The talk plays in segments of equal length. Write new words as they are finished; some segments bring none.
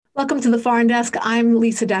Welcome to the Foreign Desk. I'm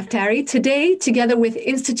Lisa Daftari. Today, together with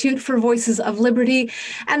Institute for Voices of Liberty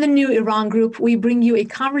and the New Iran Group, we bring you a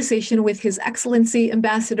conversation with His Excellency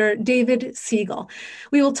Ambassador David Siegel.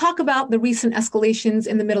 We will talk about the recent escalations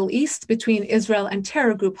in the Middle East between Israel and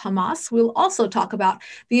terror group Hamas. We'll also talk about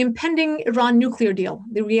the impending Iran nuclear deal,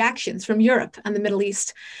 the reactions from Europe and the Middle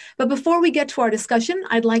East. But before we get to our discussion,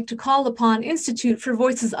 I'd like to call upon Institute for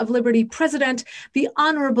Voices of Liberty President, the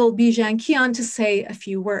Honorable Bijan Kian, to say a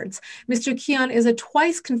few words. Mr. Kian is a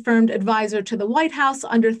twice confirmed advisor to the White House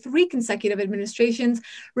under 3 consecutive administrations,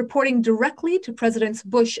 reporting directly to Presidents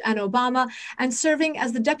Bush and Obama and serving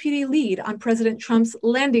as the deputy lead on President Trump's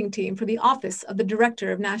landing team for the Office of the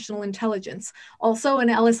Director of National Intelligence. Also an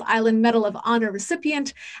Ellis Island Medal of Honor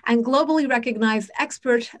recipient and globally recognized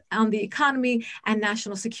expert on the economy and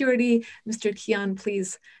national security. Mr. Kian,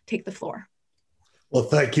 please take the floor. Well,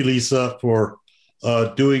 thank you, Lisa, for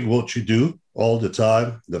doing what you do all the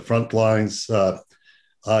time, the front lines.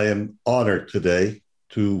 I am honored today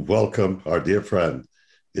to welcome our dear friend,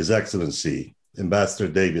 His Excellency,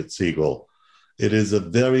 Ambassador David Siegel. It is a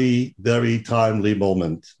very, very timely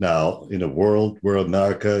moment now in a world where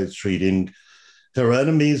America is treating her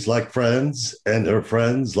enemies like friends and her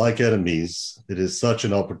friends like enemies. It is such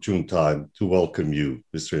an opportune time to welcome you,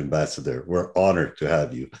 Mr. Ambassador. We're honored to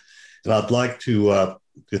have you. And I'd like to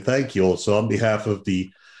thank you also on behalf of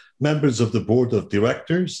the members of the board of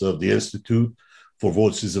directors of the Institute for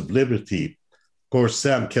Voices of Liberty. Of course,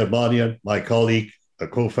 Sam Kermanian, my colleague, a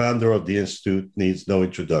co-founder of the Institute, needs no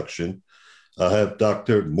introduction. I have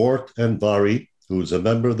Dr. Mort Envari, who's a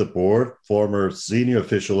member of the board, former senior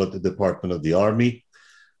official at the Department of the Army.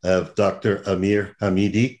 I have Dr. Amir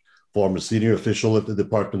Hamidi, former senior official at the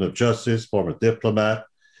Department of Justice, former diplomat.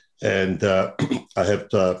 And I have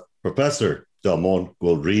Professor Damon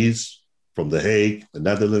Golriz from The Hague, the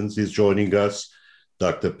Netherlands, is joining us.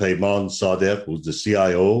 Dr. Peyman Sadeh, who's the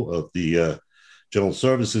CIO of the General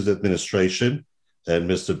Services Administration, and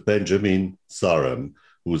Mr. Benjamin Saram,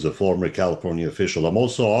 who's a former California official. I'm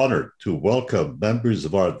also honored to welcome members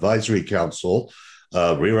of our advisory council,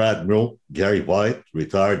 Rear Admiral Gary White,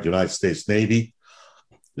 retired United States Navy,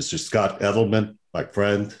 Mr. Scott Edelman, my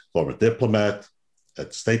friend, former diplomat at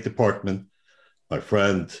the State Department, my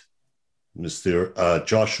friend, Mr.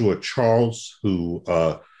 Joshua Charles, who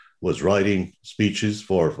was writing speeches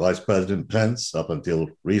for Vice President Pence up until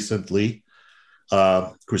recently.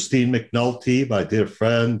 Christine McNulty, my dear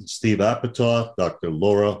friend, Steve Apatow, Dr.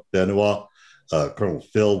 Laura Benoit, Colonel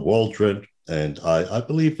Phil Waldron, and I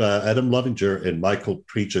believe Adam Lovinger and Michael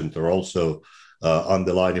Pregent are also on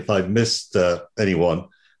the line. If I missed anyone,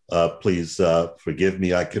 please forgive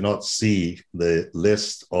me. I cannot see the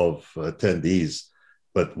list of attendees,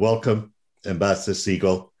 but welcome, Ambassador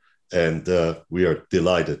Siegel, and we are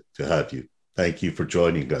delighted to have you. Thank you for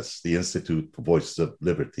joining us. The Institute for Voices of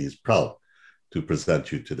Liberty is proud to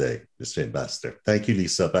present you today, Mr. Ambassador. Thank you,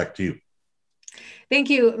 Lisa. Back to you. Thank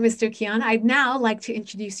you, Mr. Kian. I'd now like to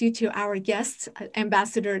introduce you to our guest,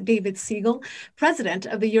 Ambassador David Siegel, President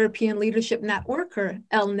of the European Leadership Network, or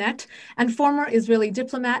ELNET, and former Israeli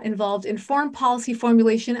diplomat involved in foreign policy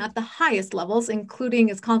formulation at the highest levels, including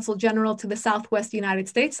as Consul General to the Southwest United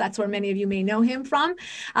States. That's where many of you may know him from.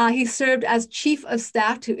 He served as Chief of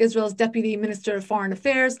Staff to Israel's Deputy Minister of Foreign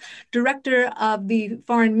Affairs, Director of the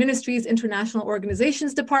Foreign Ministry's International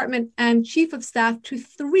Organizations Department, and Chief of Staff to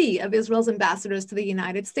 3 of Israel's ambassadors to the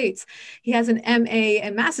United States. He has an MA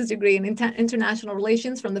and master's degree in international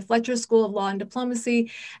relations from the Fletcher School of Law and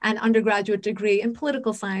Diplomacy, and undergraduate degree in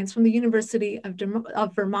political science from the University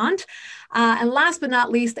of Vermont. And last but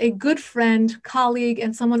not least, a good friend, colleague,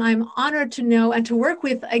 and someone I'm honored to know and to work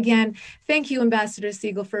with again. Thank you, Ambassador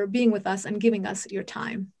Siegel, for being with us and giving us your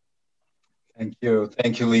time. Thank you.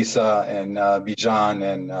 Thank you, Lisa and Bijan,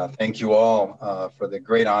 and thank you all for the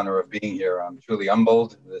great honor of being here. I'm truly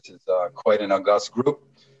humbled. This is quite an august group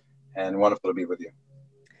and wonderful to be with you.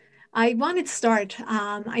 I wanted to start,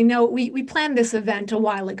 I know we planned this event a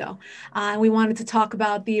while ago. We wanted to talk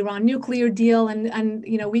about the Iran nuclear deal, and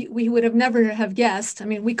you know, we would have never have guessed. I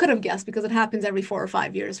mean, we could have guessed because it happens every 4 or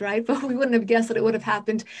 5 years, right? But we wouldn't have guessed that it would have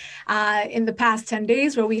happened in the past 10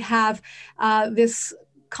 days, where we have this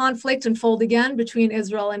conflict unfold again between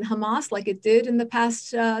Israel and Hamas, like it did in the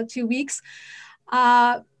past 2 weeks.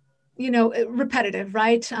 You know, repetitive,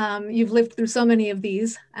 right? You've lived through so many of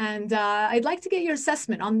these, and I'd like to get your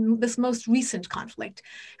assessment on this most recent conflict.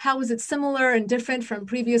 How is it similar and different from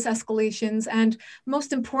previous escalations? And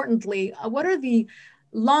most importantly, what are the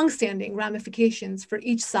longstanding ramifications for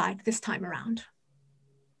each side this time around?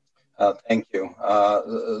 Thank you.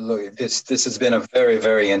 Look, this has been a very,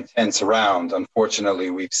 very intense round. Unfortunately,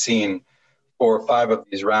 we've seen 4 or 5 of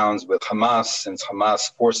these rounds with Hamas, since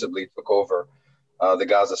Hamas forcibly took over the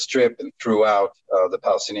Gaza Strip and threw out the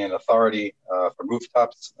Palestinian Authority from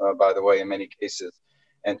rooftops, by the way, in many cases,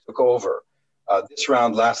 and took over. This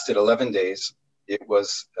round lasted 11 days. It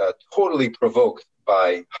was totally provoked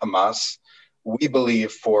by Hamas, we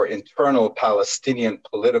believe for internal Palestinian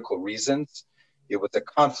political reasons. It was a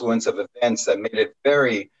confluence of events that made it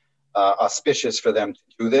very auspicious for them to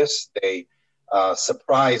do this. They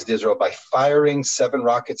surprised Israel by firing 7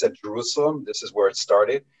 rockets at Jerusalem. This is where it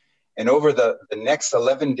started. And over the next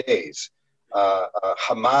 11 days,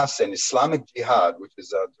 Hamas and Islamic Jihad, which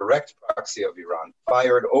is a direct proxy of Iran,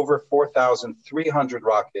 fired over 4,300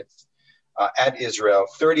 rockets at Israel,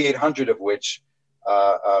 3,800 of which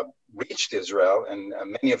reached Israel, and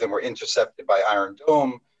many of them were intercepted by Iron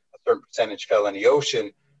Dome. A certain percentage fell in the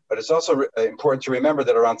ocean. But it's also important to remember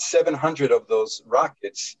that around 700 of those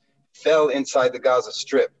rockets fell inside the Gaza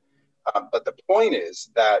Strip. But the point is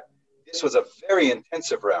that this was a very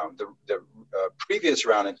intensive round. The previous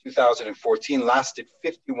round in 2014 lasted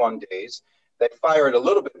 51 days. They fired a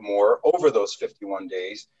little bit more over those 51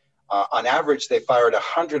 days. On average, they fired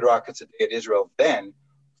 100 rockets a day at Israel then,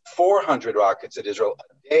 400 rockets at Israel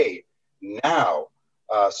a day now.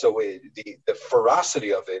 The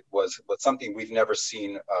ferocity of it was something we've never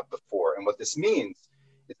seen before. And what this means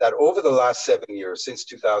is that over the last 7 years, since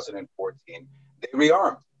 2014, they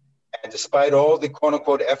rearmed. And despite all the quote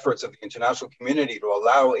unquote efforts of the international community to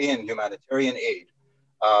allow in humanitarian aid,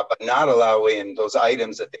 but not allow in those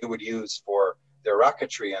items that they would use for their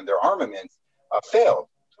rocketry and their armaments, failed,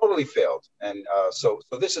 totally failed. And so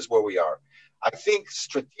this is where we are. I think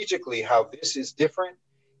strategically how this is different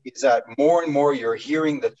is that more and more you're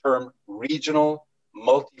hearing the term regional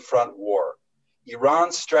multi-front war.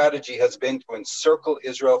 Iran's strategy has been to encircle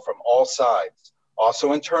Israel from all sides,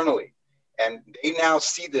 also internally. And they now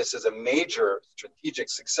see this as a major strategic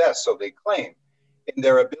success, so they claim, in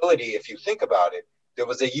their ability. If you think about it, there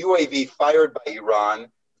was a UAV fired by Iran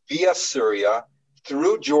via Syria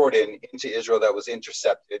through Jordan into Israel that was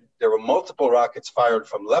intercepted. There were multiple rockets fired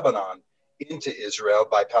from Lebanon into Israel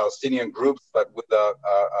by Palestinian groups, but with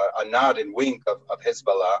a nod and wink of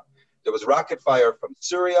Hezbollah. There was rocket fire from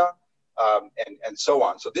Syria, and so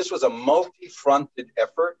on. So this was a multi-fronted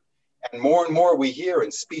effort. And more we hear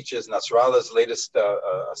in speeches, Nasrallah's latest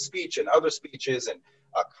speech and other speeches, and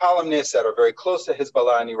columnists that are very close to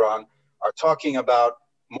Hezbollah in Iran are talking about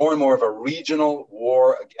more and more of a regional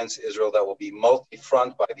war against Israel that will be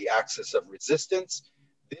multi-front by the axis of resistance.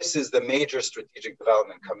 This is the major strategic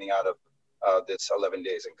development coming out of this 11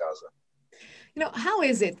 days in Gaza. How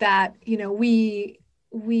is it that,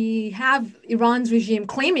 we have Iran's regime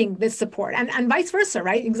claiming this support and vice versa,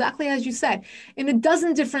 right? Exactly as you said. In a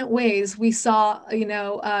dozen different ways, we saw,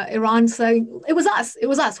 Iran saying, it was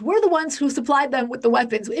us. We're the ones who supplied them with the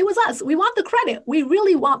weapons. It was us. We want the credit. We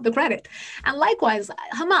really want the credit. And likewise,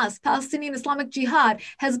 Hamas, Palestinian Islamic Jihad,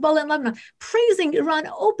 Hezbollah in Lebanon, praising Iran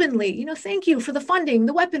openly, thank you for the funding,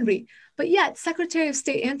 the weaponry. But yet, Secretary of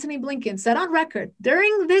State Antony Blinken said on record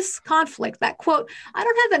during this conflict that, quote, I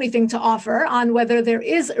don't have anything to offer on whether there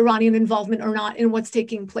is Iranian involvement or not in what's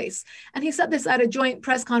taking place. And he said this at a joint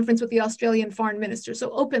press conference with the Australian foreign minister,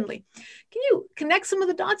 so openly. Can you connect some of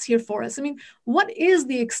the dots here for us? I mean, what is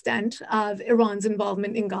the extent of Iran's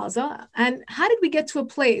involvement in Gaza? And how did we get to a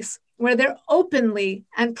place where they're openly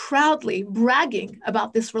and proudly bragging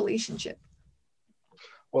about this relationship?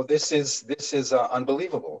 Well, this is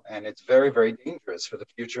unbelievable, and it's very, very dangerous for the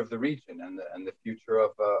future of the region and the future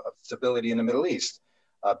of stability in the Middle East,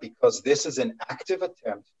 because this is an active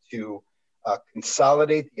attempt to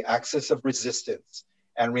consolidate the axis of resistance.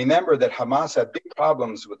 And remember that Hamas had big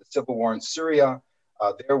problems with the civil war in Syria.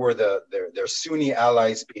 There were their Sunni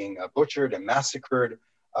allies being butchered and massacred,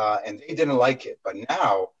 and they didn't like it. But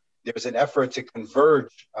now there's an effort to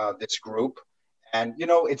converge this group, and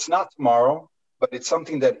it's not tomorrow. But it's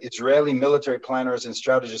something that Israeli military planners and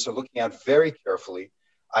strategists are looking at very carefully.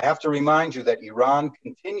 I have to remind you that Iran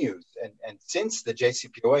continues, and since the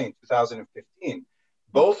JCPOA in 2015,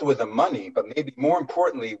 both with the money, but maybe more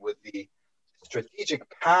importantly, with the strategic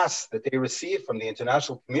pass that they received from the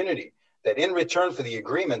international community, that in return for the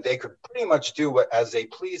agreement, they could pretty much do as they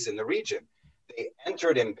please in the region. They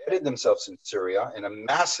embedded themselves in Syria in a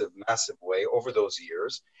massive, massive way over those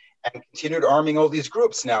years and continued arming all these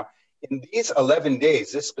groups. Now, in these 11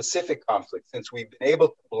 days, this specific conflict, since we've been able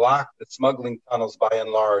to block the smuggling tunnels by and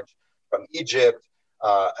large from Egypt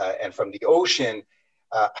and from the ocean,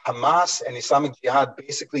 Hamas and Islamic Jihad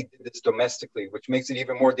basically did this domestically, which makes it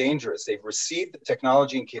even more dangerous. They've received the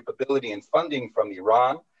technology and capability and funding from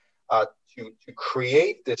Iran to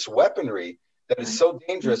create this weaponry that is so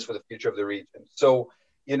dangerous for the future of the region. So,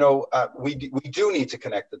 we do need to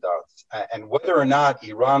connect the dots. And whether or not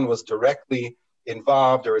Iran was directly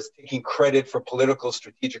involved or is taking credit for political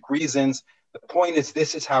strategic reasons, the point is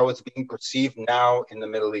this is how it's being perceived now in the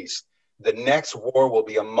Middle East. The next war will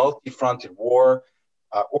be a multi-fronted war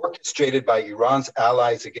orchestrated by Iran's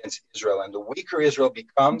allies against Israel. And the weaker Israel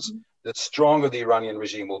becomes, the stronger the Iranian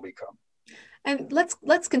regime will become. And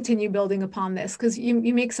let's continue building upon this, because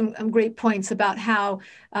you make some great points about how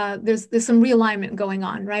there's some realignment going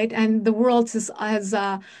on, right? And the world has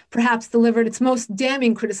perhaps delivered its most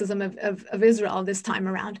damning criticism of Israel this time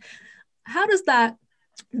around. How does that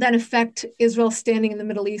then affect Israel's standing in the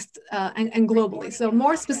Middle East and globally? So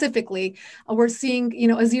more specifically, we're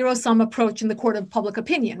seeing a zero-sum approach in the court of public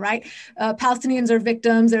opinion, right? Palestinians are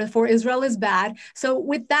victims, therefore Israel is bad. So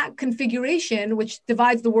with that configuration, which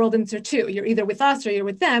divides the world into two, you're either with us or you're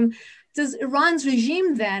with them, does Iran's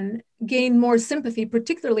regime then gain more sympathy,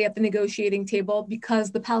 particularly at the negotiating table,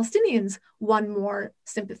 because the Palestinians won more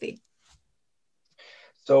sympathy?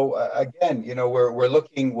 So again, we're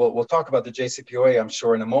looking. We'll talk about the JCPOA, I'm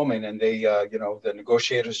sure, in a moment. And they, the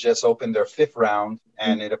negotiators just opened their fifth round,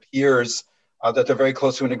 and it appears that they're very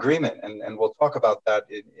close to an agreement. And we'll talk about that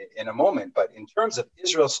in a moment. But in terms of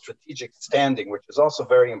Israel's strategic standing, which is also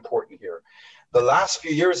very important here, the last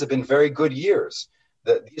few years have been very good years.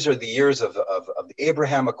 These are the years of the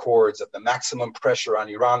Abraham Accords, of the maximum pressure on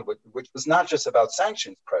Iran, which was not just about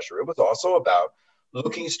sanctions pressure. It was also about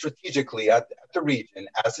looking strategically at the region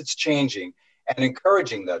as it's changing and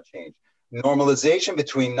encouraging that change. Normalization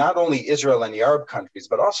between not only Israel and the Arab countries,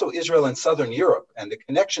 but also Israel and Southern Europe, and the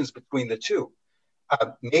connections between the two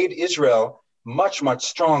made Israel much, much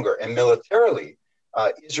stronger. And militarily,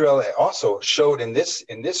 Israel also showed in this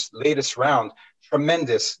latest round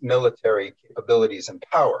tremendous military capabilities and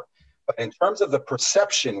power. But in terms of the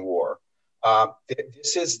perception war,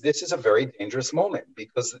 this is a very dangerous moment,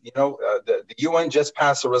 because the UN just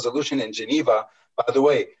passed a resolution in Geneva. By the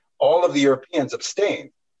way, all of the Europeans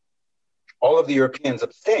abstained.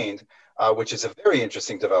 Which is a very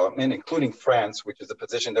interesting development, including France, which is a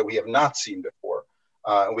position that we have not seen before.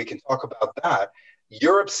 And we can talk about that.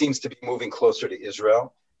 Europe seems to be moving closer to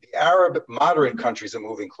Israel. The Arab moderate countries are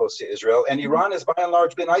moving close to Israel, and Iran has by and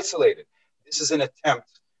large been isolated. This is an attempt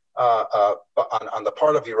on the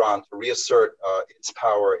part of Iran to reassert its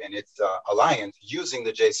power and its alliance using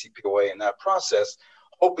the JCPOA in that process,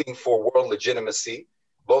 hoping for world legitimacy,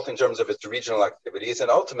 both in terms of its regional activities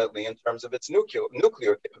and ultimately in terms of its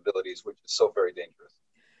nuclear capabilities, which is so very dangerous.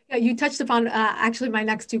 Yeah, you touched upon actually my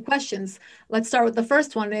next two questions. Let's start with the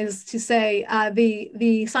first one, is to say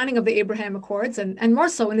the signing of the Abraham Accords, and more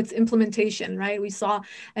so in its implementation, right? We saw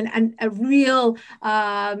a real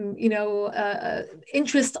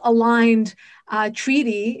interest-aligned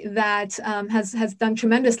treaty that has done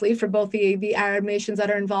tremendously for both the Arab nations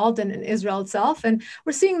that are involved and Israel itself. And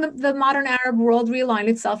we're seeing the modern Arab world realign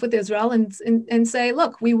itself with Israel and say,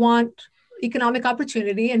 look, we want economic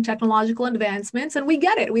opportunity and technological advancements, and we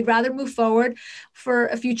get it. We'd rather move forward for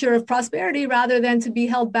a future of prosperity rather than to be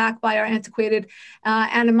held back by our antiquated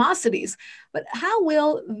animosities. But how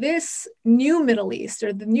will this new Middle East,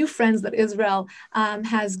 or the new friends that Israel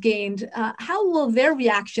has gained, how will their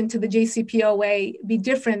reaction to the JCPOA be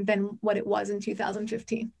different than what it was in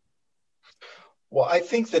 2015? Well, I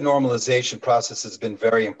think the normalization process has been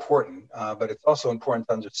very important, but it's also important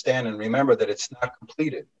to understand and remember that it's not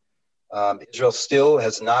completed. Israel still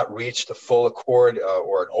has not reached a full accord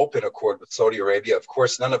or an open accord with Saudi Arabia. Of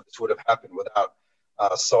course, none of this would have happened without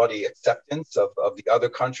Saudi acceptance of the other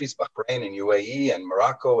countries, Bahrain and UAE and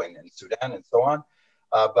Morocco and Sudan and so on.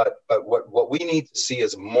 But what we need to see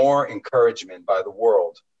is more encouragement by the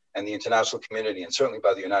world and the international community, and certainly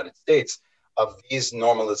by the United States, of these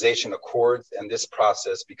normalization accords and this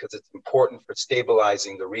process, because it's important for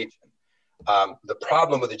stabilizing the region. The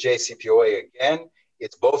problem with the JCPOA, again,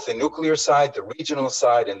 it's both the nuclear side, the regional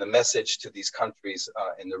side, and the message to these countries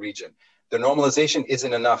in the region. The normalization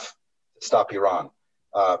isn't enough to stop Iran.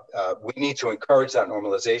 We need to encourage that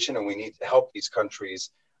normalization, and we need to help these countries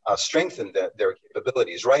strengthen their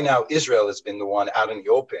capabilities. Right now, Israel has been the one out in the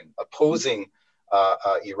open opposing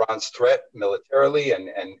Iran's threat militarily and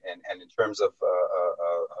in terms of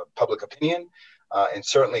public opinion, and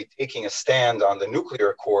certainly taking a stand on the nuclear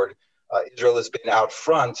accord. Israel has been out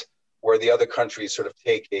front, where the other countries sort of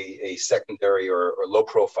take a secondary or low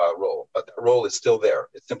profile role. But that role is still there.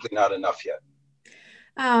 It's simply not enough yet.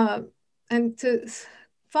 And to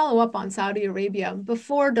follow up on Saudi Arabia,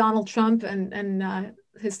 before Donald Trump and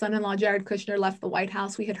his son-in-law Jared Kushner left the White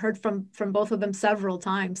House, we had heard from both of them several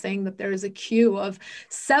times saying that there is a queue of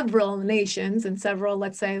several nations and several,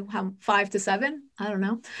 let's say, 5 to 7, I don't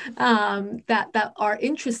know, that are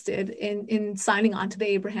interested in signing on to the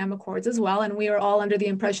Abraham Accords as well. And we are all under the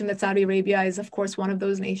impression that Saudi Arabia is, of course, one of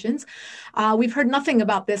those nations. We've heard nothing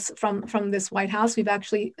about this from this White House. We've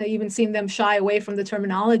actually even seen them shy away from the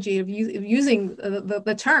terminology of using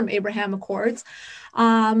the term Abraham Accords.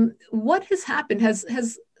 What has happened?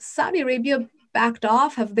 Has Saudi Arabia backed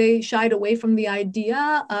off? Have they shied away from the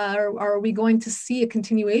idea? Or are we going to see a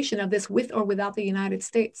continuation of this with or without the United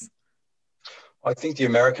States? I think the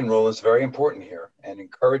American role is very important here, and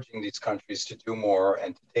encouraging these countries to do more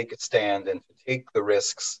and to take a stand and to take the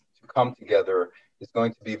risks to come together is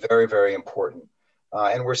going to be very, very important.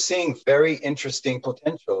 And we're seeing very interesting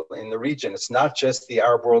potential in the region. It's not just the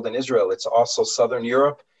Arab world and Israel, it's also Southern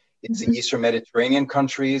Europe, it's the Eastern Mediterranean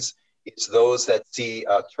countries, it's those that see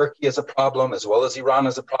Turkey as a problem as well as Iran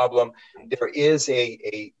as a problem. There is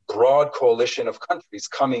a broad coalition of countries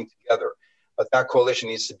coming together. But that coalition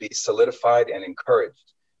needs to be solidified and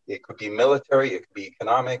encouraged. It could be military, it could be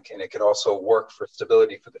economic, and it could also work for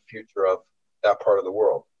stability for the future of that part of the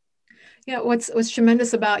world. Yeah, what's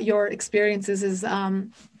tremendous about your experiences is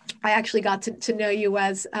I actually got to know you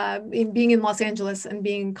as being in Los Angeles and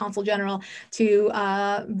being consul general to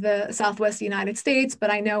the Southwest United States.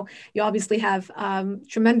 But I know you obviously have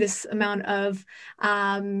tremendous amount of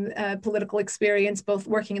political experience, both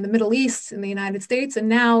working in the Middle East, in the United States, and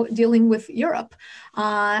now dealing with Europe.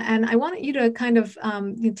 And I want you to kind of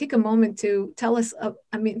take a moment to tell us,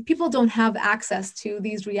 I mean, people don't have access to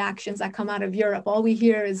these reactions that come out of Europe. All we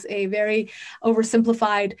hear is a very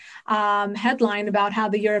oversimplified headline about how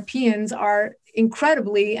the Europeans are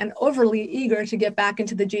incredibly and overly eager to get back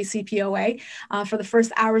into the JCPOA. For the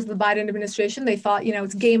first hours of the Biden administration, they thought,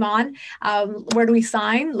 it's game on. Where do we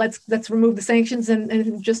sign? Let's remove the sanctions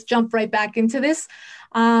and just jump right back into this.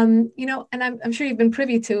 And I'm sure you've been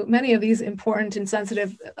privy to many of these important and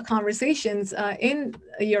sensitive conversations in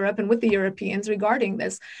Europe and with the Europeans regarding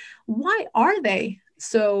this. Why are they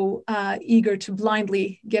so eager to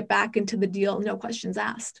blindly get back into the deal, no questions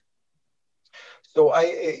asked? So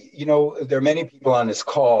there are many people on this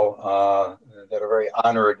call that are very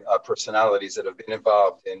honored personalities that have been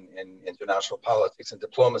involved in international politics and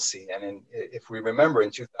diplomacy. And if we remember,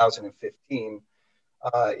 in 2015,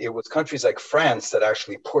 it was countries like France that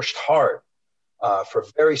actually pushed hard for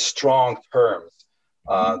very strong terms.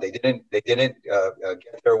 They didn't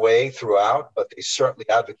get their way throughout, but they certainly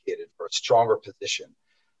advocated for a stronger position.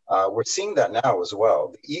 We're seeing that now as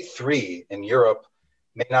well. The E3 in Europe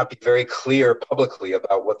may not be very clear publicly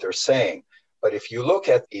about what they're saying, but if you look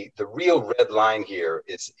at the real red line here,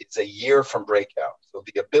 it's a year from breakout. So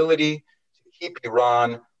the ability to keep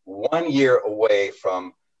Iran 1 year away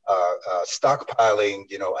from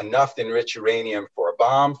stockpiling, enough enriched uranium for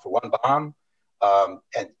one bomb,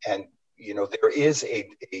 and there is a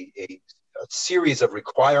series of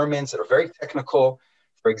requirements that are very technical.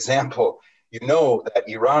 For example, that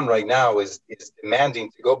Iran right now is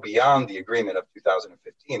demanding to go beyond the agreement of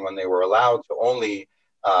 2015 when they were allowed to only,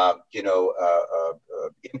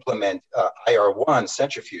 implement IR1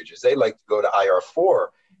 centrifuges. They like to go to IR4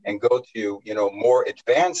 and go to, more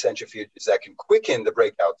advanced centrifuges that can quicken the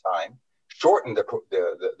breakout time, shorten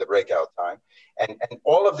the breakout time. And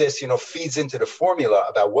all of this, feeds into the formula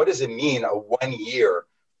about what does it mean 1 year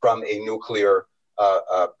from a nuclear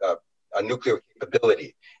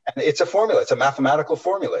capability. And it's a formula, it's a mathematical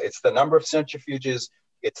formula. It's the number of centrifuges,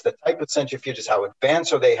 it's the type of centrifuges, how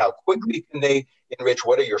advanced are they, how quickly can they enrich,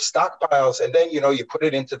 what are your stockpiles, and then, you put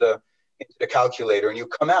it into the calculator and you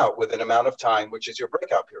come out with an amount of time, which is your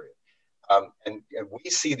breakout period. And we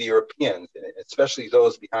see the Europeans, especially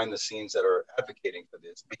those behind the scenes that are advocating for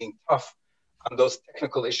this, being tough on those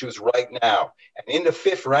technical issues right now. And in the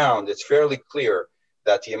fifth round, it's fairly clear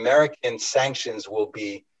that the American sanctions will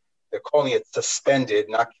be, they're calling it suspended,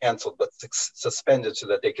 not canceled, but suspended so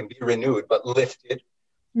that they can be renewed, but lifted.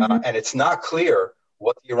 And it's not clear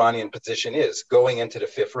what the Iranian position is going into the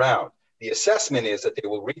fifth round. The assessment is that they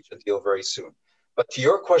will reach a deal very soon. But to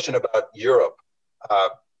your question about Europe,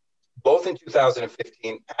 both in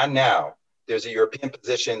 2015 and now, there's a European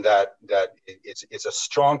position that is a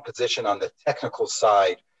strong position on the technical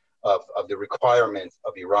side of the requirements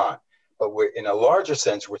of Iran. But we're, in a larger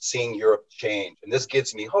sense, we're seeing Europe change. And this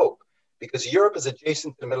gives me hope because Europe is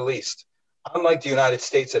adjacent to the Middle East. Unlike the United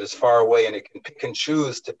States that is far away and it can pick and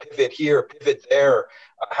choose to pivot here, pivot there,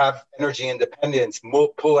 have energy independence,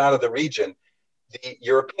 pull out of the region. The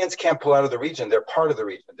Europeans can't pull out of the region. They're part of the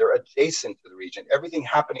region. They're adjacent to the region. Everything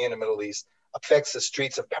happening in the Middle East affects the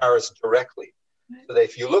streets of Paris directly. So that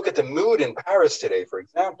if you look at the mood in Paris today, for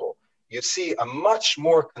example, you see a much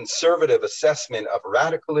more conservative assessment of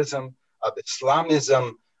radicalism, of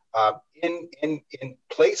Islamism, in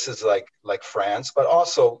places like France, but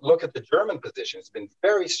also look at the German position. It's been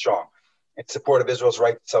very strong in support of Israel's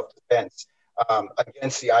right to self-defense,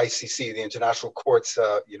 against the ICC, the International Court's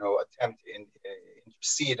attempt to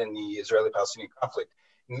intercede in the Israeli-Palestinian conflict.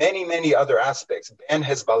 Many, many other aspects. Ban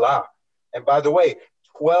Hezbollah. And by the way,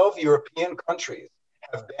 12 European countries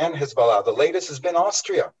have banned Hezbollah. The latest has been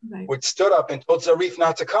Austria, right, which stood up and told Zarif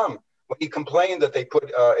not to come when he complained that they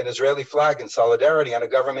put an Israeli flag in solidarity on a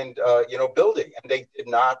government building, and they did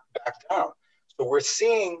not back down. So we're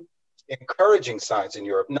seeing encouraging signs in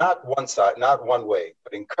Europe, not one side, not one way,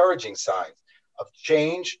 but encouraging signs of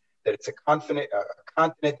change, that it's a continent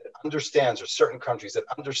that understands, or certain countries that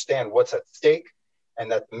understand what's at stake,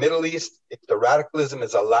 and that the Middle East, if the radicalism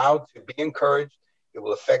is allowed to be encouraged, it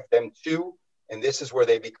will affect them too. And this is where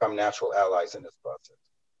they become natural allies in this process.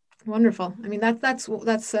 Wonderful. I mean, that's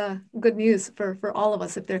good news for all of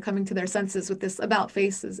us if they're coming to their senses with this about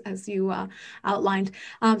face, as you outlined.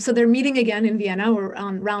 So they're meeting again in Vienna. We're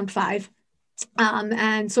on round 5.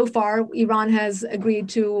 And so far, Iran has agreed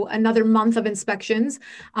to another month of inspections,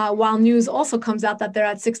 while news also comes out that they're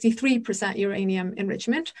at 63% uranium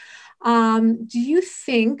enrichment. Do you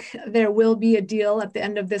think there will be a deal at the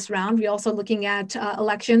end of this round? We're also looking at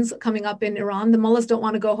elections coming up in Iran. The mullahs don't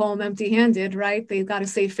want to go home empty-handed, right? They've got to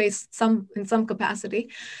save face in some capacity.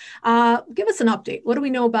 Give us an update. What do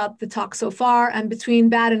we know about the talk so far? And between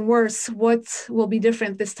bad and worse, what will be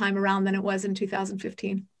different this time around than it was in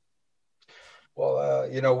 2015? Well,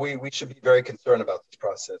 we should be very concerned about this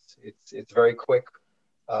process. It's very quick.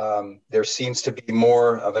 There seems to be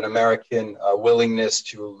more of an American willingness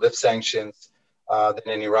to lift sanctions than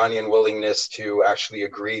an Iranian willingness to actually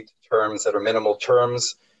agree to terms that are minimal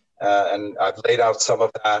terms. And I've laid out some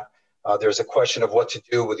of that. There's a question of what to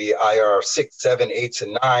do with the IR 6, 7, 8s,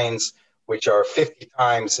 and 9s, which are 50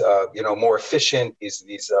 times more efficient.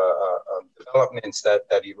 These developments that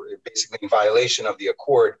are basically in violation of the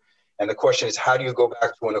accord. And the question is, how do you go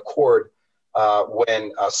back to an accord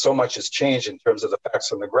when so much has changed in terms of the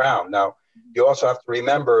facts on the ground? Now, you also have to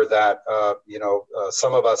remember that,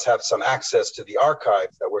 some of us have some access to the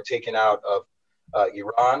archives that were taken out of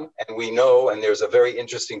Iran. And we know, and there's a very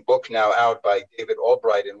interesting book now out by David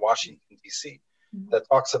Albright in Washington, D.C., that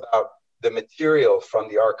talks about the material from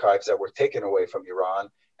the archives that were taken away from Iran.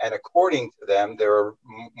 And according to them, there are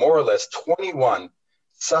more or less 21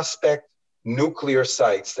 suspect nuclear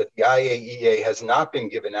sites that the IAEA has not been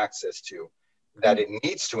given access to, that it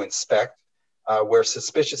needs to inspect, where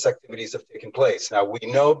suspicious activities have taken place. Now, we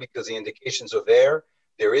know, because the indications are there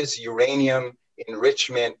is uranium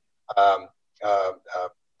enrichment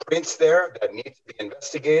prints there that need to be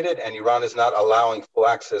investigated, and Iran is not allowing full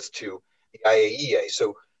access to the IAEA.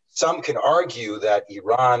 So some can argue that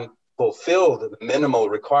Iran fulfilled the minimal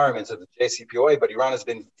requirements of the JCPOA, but Iran has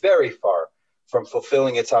been very far from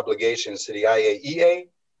fulfilling its obligations to the IAEA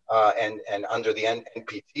and under the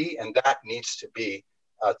NPT, and that needs to be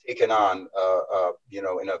taken on, in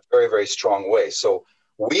a very, very strong way. So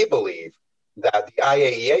we believe that the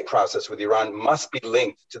IAEA process with Iran must be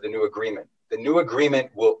linked to the new agreement. The new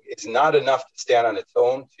agreement is not enough to stand on its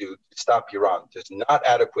own to stop Iran. There's not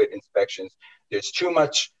adequate inspections. There's too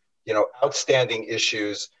much, outstanding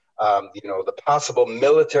issues. The possible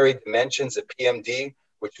military dimensions of PMD,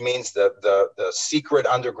 which means the secret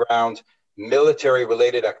underground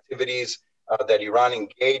military-related activities that Iran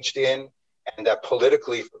engaged in, and that for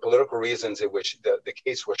political reasons, the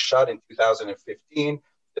case was shut in 2015,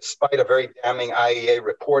 despite a very damning IAEA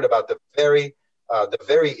report about the very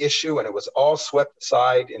issue, and it was all swept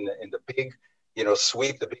aside in the big,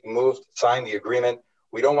 sweep, the big move to sign the agreement.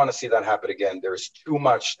 We don't want to see that happen again. There's too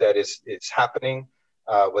much that is happening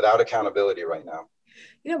without accountability right now.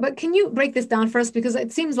 But can you break this down for us? Because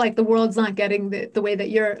it seems like the world's not getting the way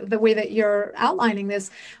that you're outlining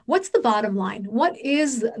this. What's the bottom line? What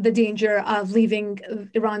is the danger of leaving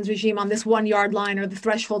Iran's regime on this 1 yard line, or the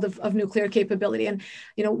threshold of nuclear capability? And,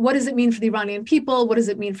 what does it mean for the Iranian people? What does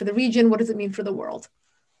it mean for the region? What does it mean for the world?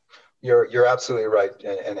 You're absolutely right.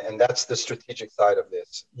 And that's the strategic side of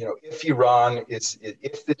this. If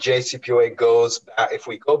if the JCPOA goes back, if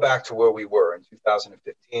we go back to where we were in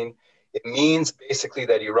 2015, it means basically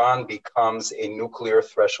that Iran becomes a nuclear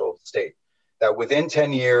threshold state, that within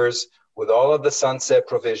 10 years, with all of the sunset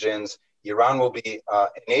provisions, Iran will be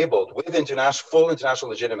enabled with full international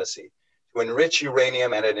legitimacy to enrich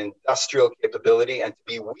uranium at an industrial capability, and to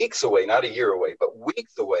be weeks away, not a year away, but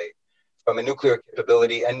weeks away from a nuclear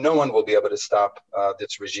capability, and no one will be able to stop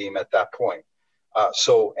this regime at that point.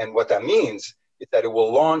 And what that means is that it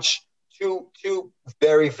will launch two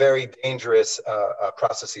very, very dangerous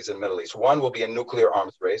processes in the Middle East. One will be a nuclear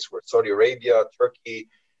arms race where Saudi Arabia, Turkey,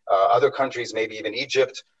 other countries, maybe even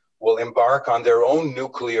Egypt, will embark on their own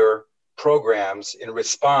nuclear programs in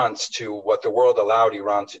response to what the world allowed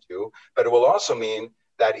Iran to do. But it will also mean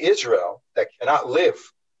that Israel, that cannot live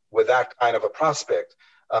with that kind of a prospect,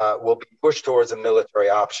 will be pushed towards a military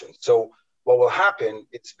option. So what will happen,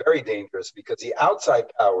 it's very dangerous because the outside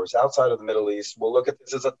powers outside of the Middle East will look at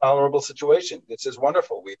this as a tolerable situation. This is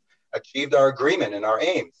wonderful. We've achieved our agreement and our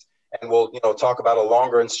aims. And we'll talk about a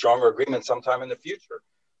longer and stronger agreement sometime in the future.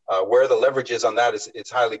 Where the leverage is on that is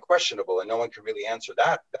highly questionable, and no one can really answer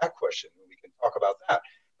that question. We can talk about that.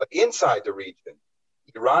 But inside the region,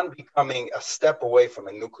 Iran becoming a step away from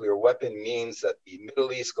a nuclear weapon means that the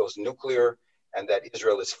Middle East goes nuclear and that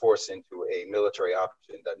Israel is forced into a military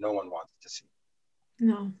option that no one wants to see.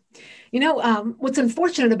 No. What's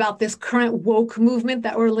unfortunate about this current woke movement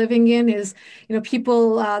that we're living in is,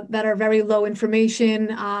 people that are very low information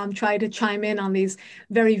try to chime in on these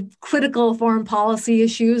very critical foreign policy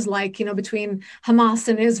issues, like, between Hamas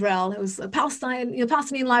and Israel. It was Palestine,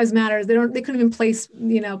 Palestinian lives matter. They couldn't even place,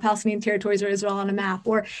 Palestinian territories or Israel on a map.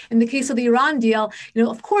 Or in the case of the Iran deal,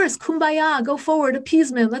 of course, kumbaya, go forward,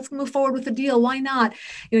 appeasement, let's move forward with the deal. Why not?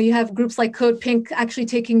 You have groups like Code Pink actually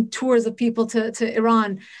taking tours of people to Iran.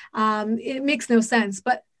 It makes no sense.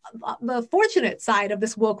 But the fortunate side of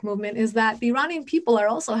this woke movement is that the Iranian people are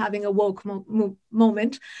also having a woke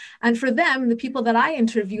moment. And for them, the people that I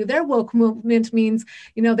interview, their woke movement means,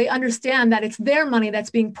 they understand that it's their money that's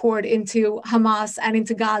being poured into Hamas and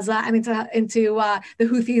into Gaza and into the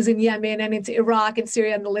Houthis in Yemen and into Iraq and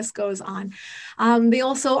Syria, and the list goes on. They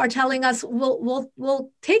also are telling us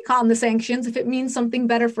we'll take on the sanctions if it means something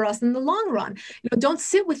better for us in the long run. Don't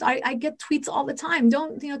sit with, I get tweets all the time.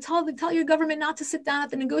 Don't, tell your government not to sit down at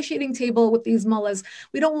the negotiating table with these mullahs.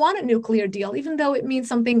 We don't want a nuclear deal, even though it means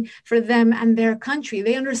something for them and their country.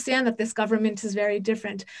 They understand that this government is very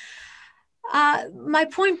different. My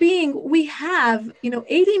point being, we have,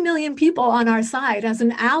 80 million people on our side as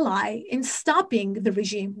an ally in stopping the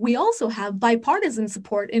regime. We also have bipartisan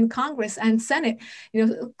support in Congress and Senate,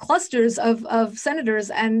 clusters of senators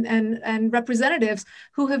and representatives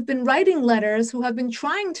who have been writing letters, who have been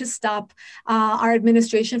trying to stop our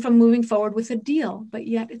administration from moving forward with a deal, but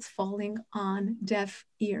yet it's falling on deaf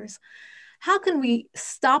ears. How can we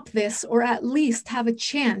stop this, or at least have a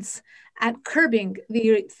chance at curbing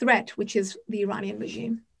the threat, which is the Iranian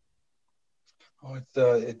regime? Oh,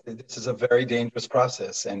 this is a very dangerous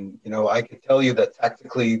process. And, I can tell you that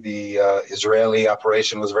tactically the Israeli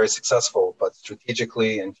operation was very successful, but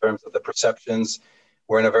strategically, in terms of the perceptions,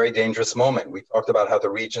 we're in a very dangerous moment. We talked about how the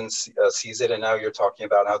region sees it, and now you're talking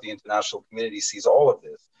about how the international community sees all of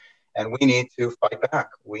this. And we need to fight back.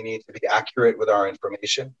 We need to be accurate with our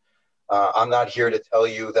information. I'm not here to tell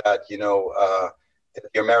you that,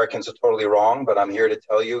 that the Americans are totally wrong, but I'm here to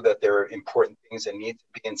tell you that there are important things that need to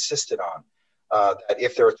be insisted on. That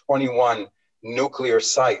if there are 21 nuclear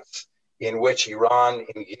sites in which Iran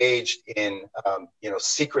engaged in,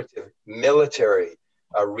 secretive military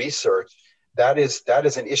research, that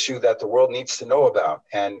is an issue that the world needs to know about.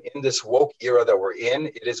 And in this woke era that we're in,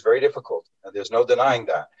 it is very difficult. There's no denying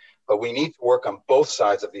that. But we need to work on both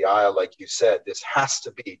sides of the aisle, like you said. This has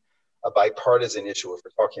to be a bipartisan issue if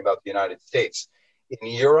we're talking about the United States. In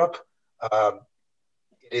Europe,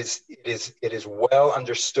 it is well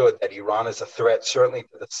understood that Iran is a threat, certainly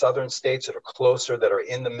to the southern states that are closer, that are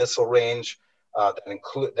in the missile range,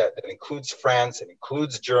 that includes France, it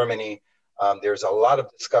includes Germany. There's a lot of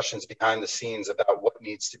discussions behind the scenes about what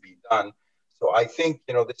needs to be done. So I think,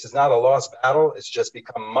 this is not a lost battle. It's just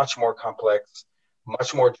become much more complex,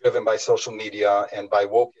 much more driven by social media and by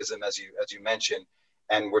wokeism, as you mentioned.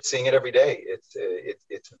 And we're seeing it every day.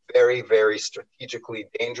 It's very, very strategically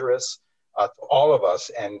dangerous to all of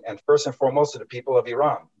us, and first and foremost to the people of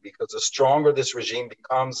Iran, because the stronger this regime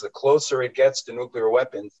becomes, the closer it gets to nuclear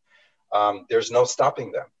weapons, there's no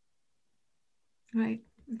stopping them. Right.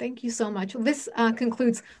 Thank you so much. This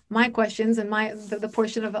concludes my questions and the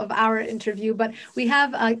portion of our interview, but we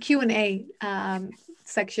have a Q&A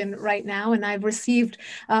section right now, and I've received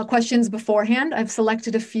questions beforehand. I've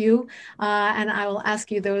selected a few, and I will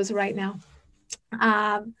ask you those right now.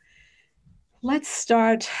 Let's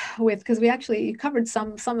start with, because you covered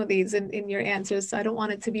some of these in your answers, so I don't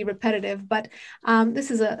want it to be repetitive, but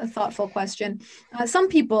this is a thoughtful question. Some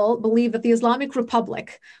people believe that the Islamic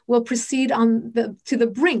Republic will proceed to the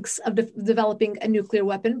brinks of developing a nuclear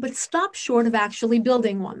weapon, but stop short of actually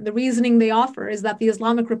building one. The reasoning they offer is that the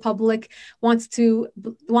Islamic Republic wants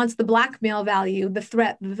the blackmail value, the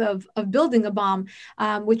threat of building a bomb,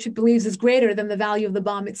 which it believes is greater than the value of the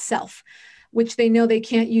bomb itself, which they know they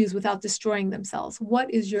can't use without destroying themselves.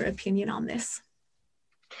 What is your opinion on this?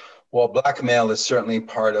 Well, blackmail is certainly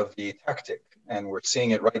part of the tactic, and we're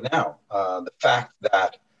seeing it right now. The fact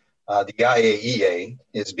that the IAEA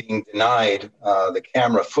is being denied the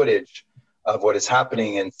camera footage of what is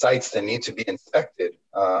happening in sites that need to be inspected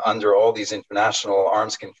under all these international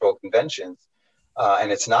arms control conventions,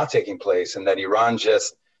 and it's not taking place, and that Iran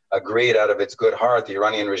just agreed out of its good heart, the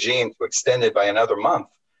Iranian regime, to extend it by another month.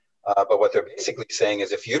 But what they're basically saying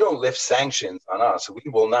is, if you don't lift sanctions on us, we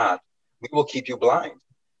will keep you blind,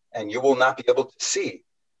 and you will not be able to see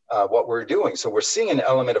what we're doing. So we're seeing an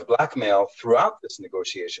element of blackmail throughout this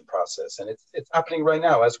negotiation process, and it's happening right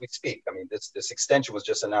now as we speak. I mean, this extension was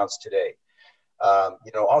just announced today.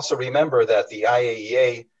 Also remember that the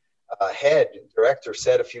IAEA head director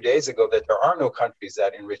said a few days ago that there are no countries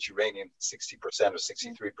that enrich uranium 60% or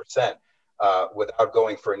 63%. Without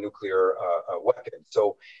going for a nuclear weapon.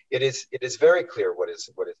 So it is very clear what is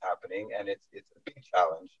happening, and it's a big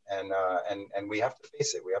challenge, and we have to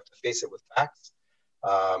face it. We have to face it with facts.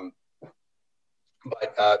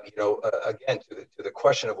 Again, to the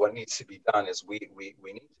question of what needs to be done is we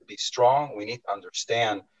need to be strong. We need to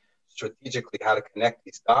understand strategically how to connect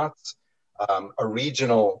these dots. A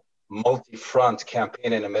regional multi-front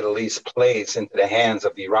campaign in the Middle East plays into the hands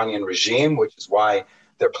of the Iranian regime, which is why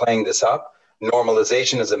they're playing this up.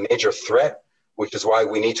 Normalization is a major threat, which is why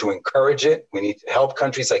we need to encourage it. We need to help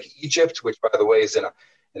countries like Egypt, which, by the way, is in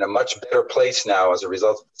a much better place now as a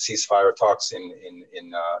result of the ceasefire talks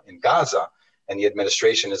in Gaza. And the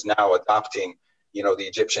administration is now adopting, the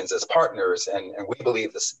Egyptians as partners. And we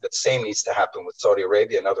believe the same needs to happen with Saudi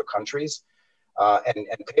Arabia and other countries. And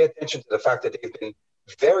pay attention to the fact that they've been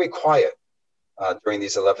very quiet during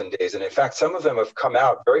these 11 days. And in fact, some of them have come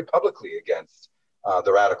out very publicly against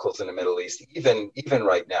the radicals in the Middle East, even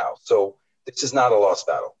right now. So this is not a lost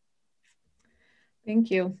battle.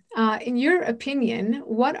 Thank you. In your opinion,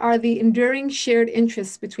 what are the enduring shared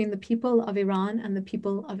interests between the people of Iran and the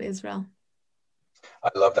people of Israel?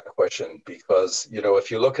 I love that question because,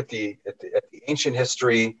 if you look at the ancient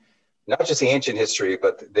history, not just the ancient history,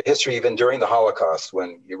 but the history even during the Holocaust,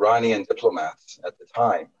 when Iranian diplomats at the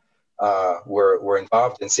time were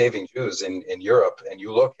involved in saving Jews in Europe, and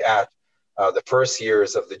you look at the first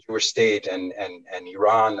years of the Jewish state and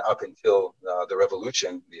Iran up until the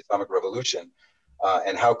revolution, the Islamic Revolution,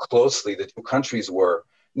 and how closely the two countries were,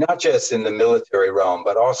 not just in the military realm,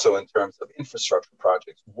 but also in terms of infrastructure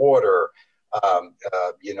projects, water,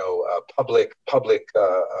 public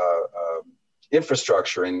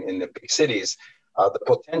infrastructure in the big cities. The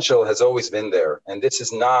potential has always been there. And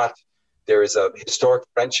there is a historic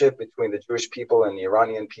friendship between the Jewish people and the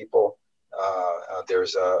Iranian people.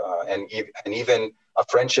 There's even a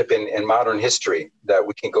friendship in modern history that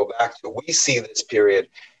we can go back to. We see this period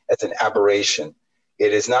as an aberration.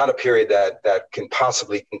 It is not a period that can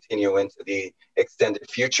possibly continue into the extended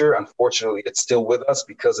future. Unfortunately, it's still with us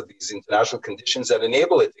because of these international conditions that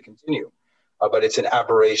enable it to continue. But it's an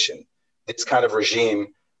aberration. This kind of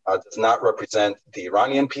regime does not represent the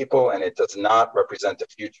Iranian people, and it does not represent the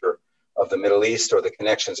future of the Middle East or the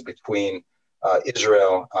connections between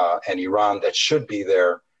Israel and Iran that should be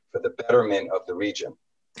there for the betterment of the region.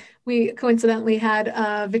 We coincidentally had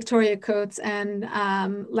Victoria Coates and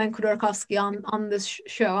Len Khodorkovsky on this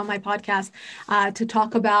show, on my podcast, to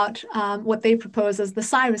talk about what they propose as the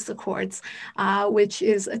Cyrus Accords, which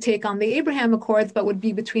is a take on the Abraham Accords, but would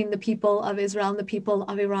be between the people of Israel and the people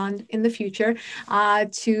of Iran in the future,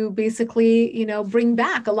 to basically, bring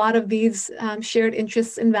back a lot of these shared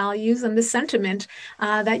interests and values and the sentiment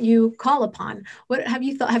that you call upon. What have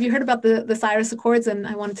you thought? Have you heard about the Cyrus Accords? And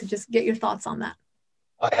I wanted to just get your thoughts on that.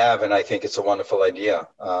 I have, and I think it's a wonderful idea.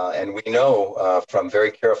 And we know from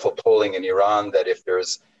very careful polling in Iran that if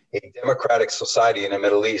there's a democratic society in the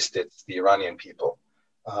Middle East, it's the Iranian people.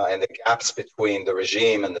 And the gaps between the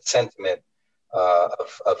regime and the sentiment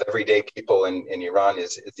of everyday people in Iran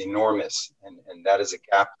is enormous. And that is a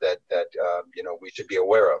gap that we should be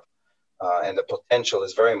aware of. And the potential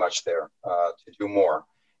is very much there to do more.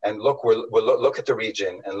 And look at the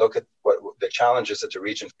region and look at what the challenges that the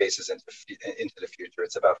region faces into the future.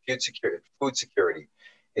 It's about food security.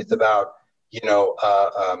 It's about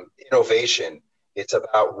innovation It's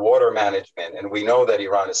about water management. And we know that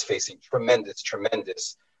Iran is facing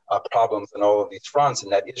tremendous problems on all of these fronts,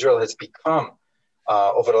 and that Israel has become,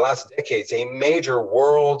 over the last decades, a major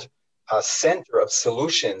world center of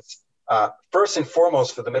solutions, first and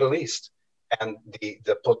foremost for the Middle East. And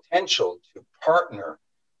the potential to partner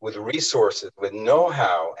with resources, with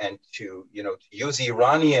know-how, and to use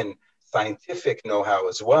Iranian scientific know-how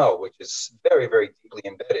as well, which is very, very deeply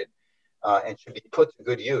embedded and should be put to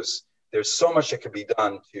good use. There's so much that could be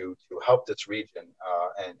done to help this region,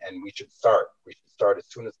 and we should start. We should start as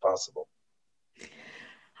soon as possible.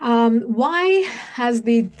 Why has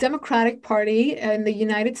the Democratic Party in the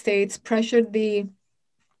United States pressured the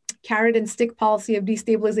carrot and stick policy of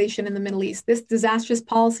destabilization in the Middle East? This disastrous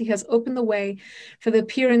policy has opened the way for the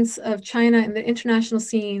appearance of China in the international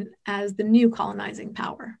scene as the new colonizing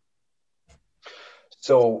power.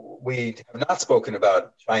 So we have not spoken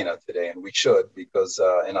about China today, and we should, because,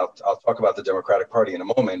 and I'll talk about the Democratic Party in a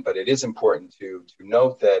moment, but it is important to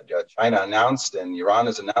note that China announced and Iran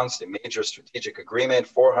has announced a major strategic agreement,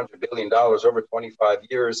 $400 billion over 25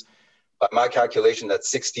 years. By my calculation,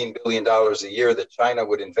 that's $16 billion a year that China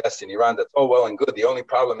would invest in Iran. That's all well and good. The only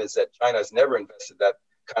problem is that China has never invested that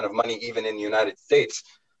kind of money, even in the United States,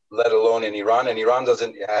 let alone in Iran. And Iran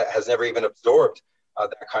has never even absorbed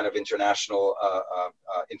that kind of international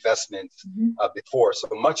investment before. So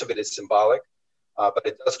much of it is symbolic, but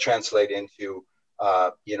it does translate into,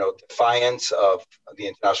 defiance of the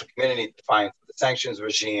international community, defiance of the sanctions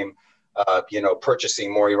regime,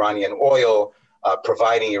 purchasing more Iranian oil,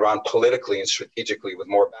 providing Iran politically and strategically with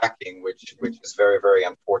more backing, which is very, very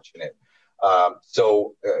unfortunate.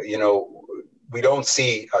 We don't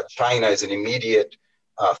see China as an immediate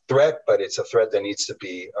threat, but it's a threat that needs to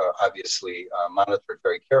be obviously monitored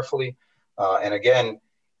very carefully. And again,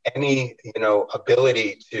 any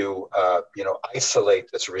ability to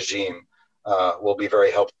isolate this regime will be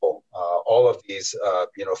very helpful. All of these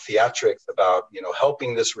theatrics about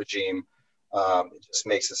helping this regime it just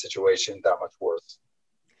makes the situation that much worse.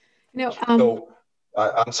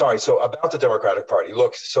 I'm sorry. So about the Democratic Party,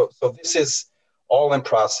 look. So this is all in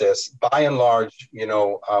process. By and large,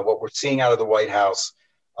 what we're seeing out of the White House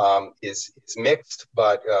is mixed,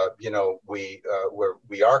 but we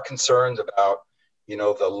are concerned about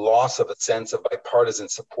the loss of a sense of bipartisan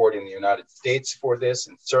support in the United States for this,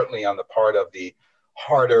 and certainly on the part of the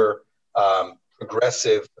harder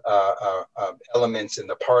progressive elements in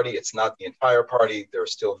the party. It's not the entire party. There are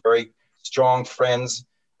still very strong friends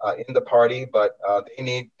in the party, but they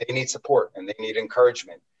need support and they need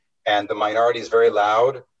encouragement. And the minority is very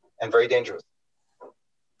loud and very dangerous.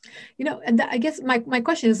 And I guess my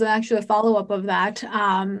question is actually a follow-up of that.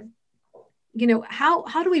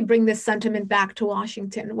 How do we bring this sentiment back to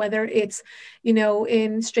Washington, whether it's,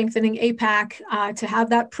 in strengthening AIPAC to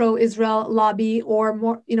have that pro-Israel lobby, or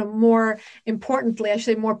more importantly, I should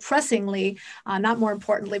say more pressingly, not more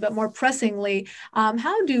importantly, but more pressingly,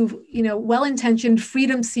 how do, well-intentioned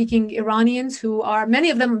freedom-seeking Iranians, who are,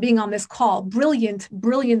 many of them being on this call, brilliant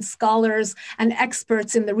scholars and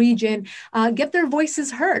experts in the region, get their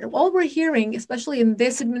voices heard? All we're hearing, especially in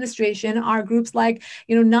this administration, are groups like,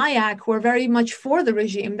 NIAC, who are very much for the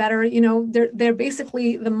regime, that are, they're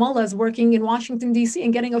basically the mullahs working in Washington, D.C.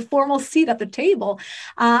 and getting a formal seat at the table.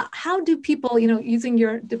 How do people, using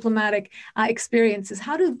your diplomatic experiences,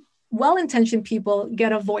 how do well-intentioned people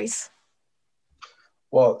get a voice?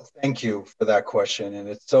 Well, thank you for that question. And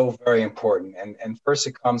it's so very important. And first,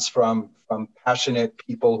 it comes from passionate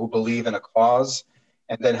people who believe in a cause,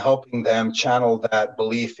 and then helping them channel that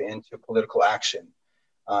belief into political action.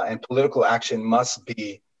 And political action must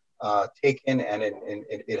be taken, and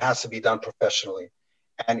it has to be done professionally.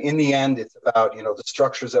 And in the end, it's about the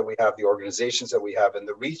structures that we have, the organizations that we have, and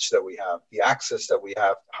the reach that we have, the access that we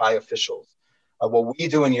have to high officials. What we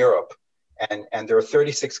do in Europe, and there are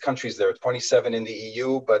 36 countries there, 27 in the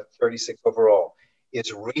EU, but 36 overall,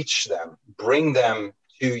 is reach them, bring them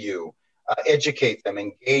to you, educate them,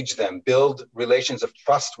 engage them, build relations of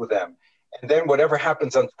trust with them. And then whatever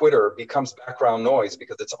happens on Twitter becomes background noise,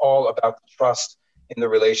 because it's all about the trust in the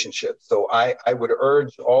relationship. So I would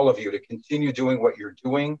urge all of you to continue doing what you're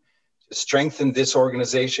doing to strengthen this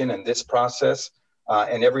organization and this process,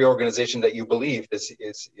 and every organization that you believe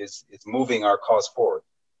is moving our cause forward.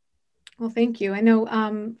 Well, thank you. I know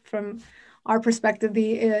from our perspective,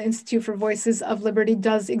 the Institute for Voices of Liberty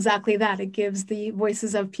does exactly that. It gives the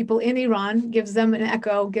voices of people in Iran, gives them an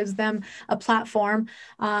echo, gives them a platform,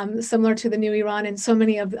 similar to the New Iran and so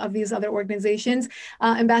many of these other organizations.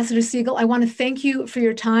 Ambassador Siegel, I want to thank you for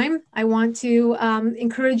your time. I want to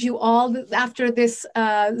encourage you all, after this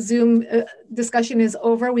Zoom discussion is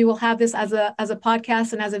over, we will have this as a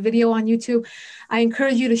podcast and as a video on YouTube. I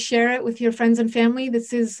encourage you to share it with your friends and family.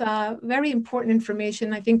 This is very important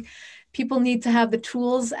information. I think people need to have the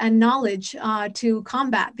tools and knowledge to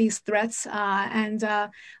combat these threats, and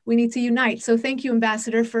we need to unite. So thank you,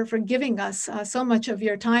 Ambassador, for giving us so much of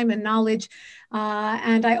your time and knowledge.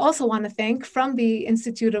 And I also want to thank, from the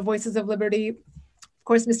Institute of Voices of Liberty, of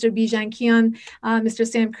course, Mr. Bijan Kian, Mr.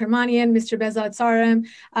 Sam Kermanian, Mr. Behzad Sarem,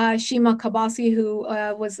 Shima Kabasi, who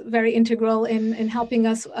was very integral in helping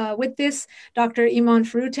us with this, Dr. Iman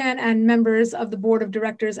Farutan, and members of the board of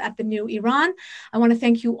directors at the New Iran. I want to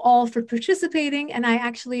thank you all for participating, and I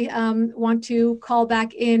actually want to call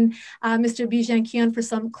back in Mr. Bijan Kian for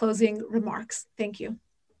some closing remarks. Thank you.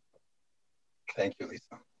 Thank you,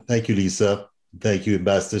 Lisa. Thank you, Lisa. Thank you,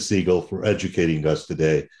 Ambassador Siegel, for educating us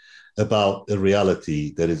today about a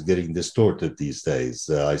reality that is getting distorted these days.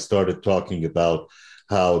 I started talking about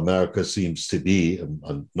how America seems to be,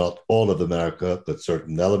 not all of America, but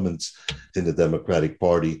certain elements in the Democratic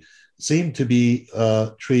Party seem to be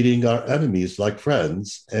treating our enemies like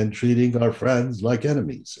friends and treating our friends like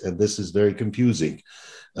enemies. And this is very confusing.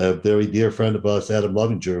 A very dear friend of ours, Adam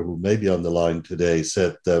Lovinger, who may be on the line today,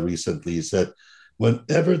 said recently, he said,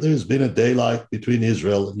 whenever there's been a daylight between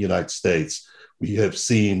Israel and the United States, we have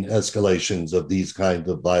seen escalations of these kinds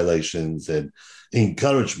of violations and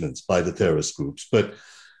encouragements by the terrorist groups. But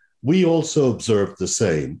we also observed the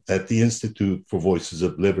same at the Institute for Voices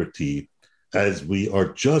of Liberty, as we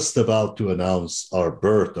are just about to announce our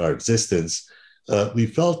birth, our existence. We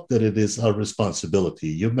felt that it is our responsibility.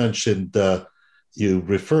 You mentioned, you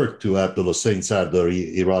referred to Abdul Hussein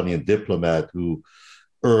Sardari, Iranian diplomat who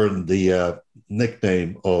earned the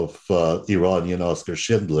nickname of Iranian Oscar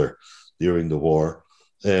Schindler during the war.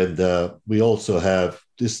 And we also have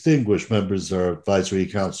distinguished members of our advisory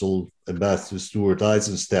council, Ambassador Stuart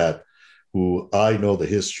Eisenstadt, who I know the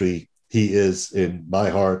history. He is, in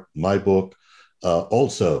my heart, my book,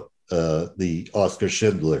 also the Oscar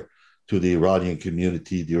Schindler to the Iranian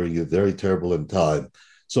community during a very turbulent time.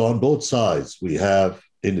 So on both sides, we have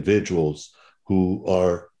individuals who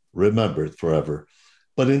are remembered forever.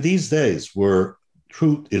 But in these days where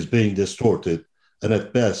truth is being distorted, and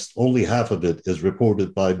at best, only half of it is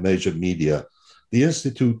reported by major media, the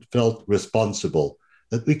Institute felt responsible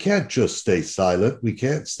that we can't just stay silent. We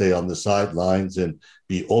can't stay on the sidelines and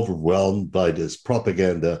be overwhelmed by this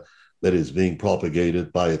propaganda that is being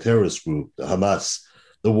propagated by a terrorist group, the Hamas.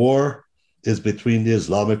 The war is between the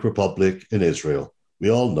Islamic Republic and Israel.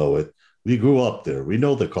 We all know it. We grew up there. We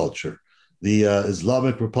know the culture. The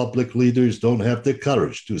Islamic Republic leaders don't have the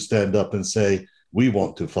courage to stand up and say, we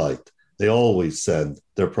want to fight. They always send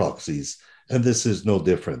their proxies, and this is no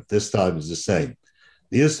different. This time is the same.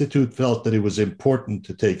 The Institute felt that it was important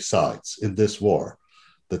to take sides in this war,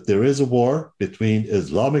 that there is a war between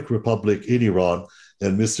Islamic Republic in Iran,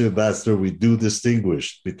 and Mr. Ambassador, we do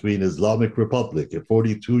distinguish between Islamic Republic, a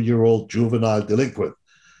 42-year-old juvenile delinquent,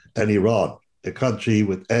 and Iran, a country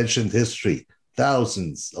with ancient history,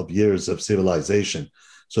 thousands of years of civilization.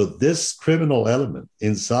 So this criminal element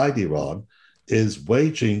inside Iran is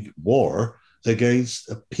waging war against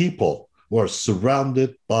a people who are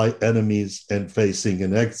surrounded by enemies and facing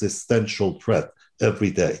an existential threat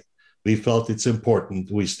every day. We felt it's important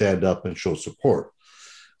we stand up and show support.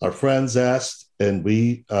 Our friends asked, and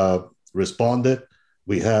we responded.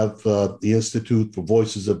 We have the Institute for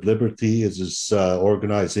Voices of Liberty is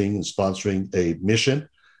organizing and sponsoring a mission,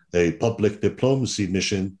 a public diplomacy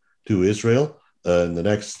mission to Israel. In the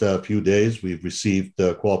next few days, we've received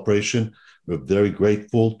cooperation. We're very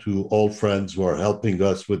grateful to all friends who are helping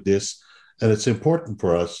us with this. And it's important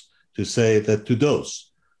for us to say that to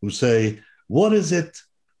those who say, what is it,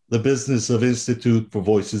 the business of Institute for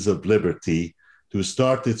Voices of Liberty, to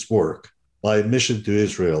start its work by a mission to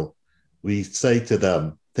Israel, we say to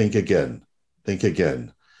them, think again, think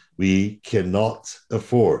again. We cannot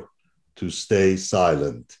afford to stay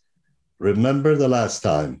silent. Remember the last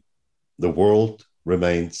time the world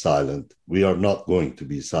remained silent. We are not going to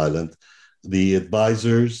be silent. The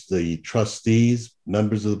advisors, the trustees,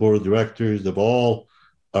 members of the board of directors of all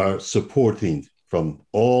are supporting from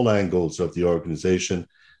all angles of the organization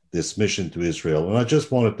this mission to Israel. And I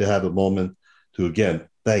just wanted to have a moment to again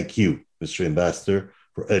thank you, Mr. Ambassador,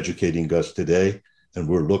 for educating us today. And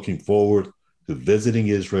we're looking forward to visiting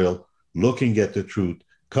Israel, looking at the truth,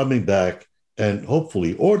 coming back and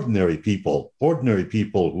hopefully ordinary people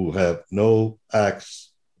who have no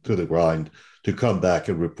axe to the grind, to come back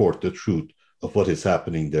and report the truth of what is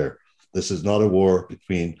happening there. This is not a war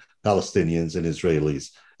between Palestinians and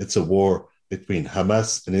Israelis. It's a war between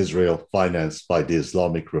Hamas and Israel, financed by the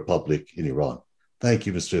Islamic Republic in Iran. Thank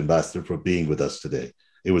you, Mr. Ambassador, for being with us today.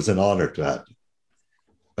 It was an honor to have you.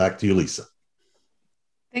 Back to you, Lisa.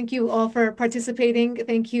 Thank you all for participating.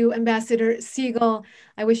 Thank you, Ambassador Siegel.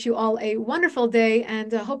 I wish you all a wonderful day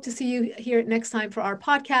and hope to see you here next time for our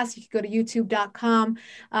podcast. You can go to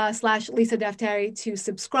youtube.com/Lisa Daftari to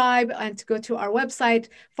subscribe and to go to our website,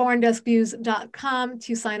 foreigndeskviews.com,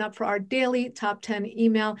 to sign up for our daily top 10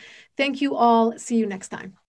 email. Thank you all. See you next time.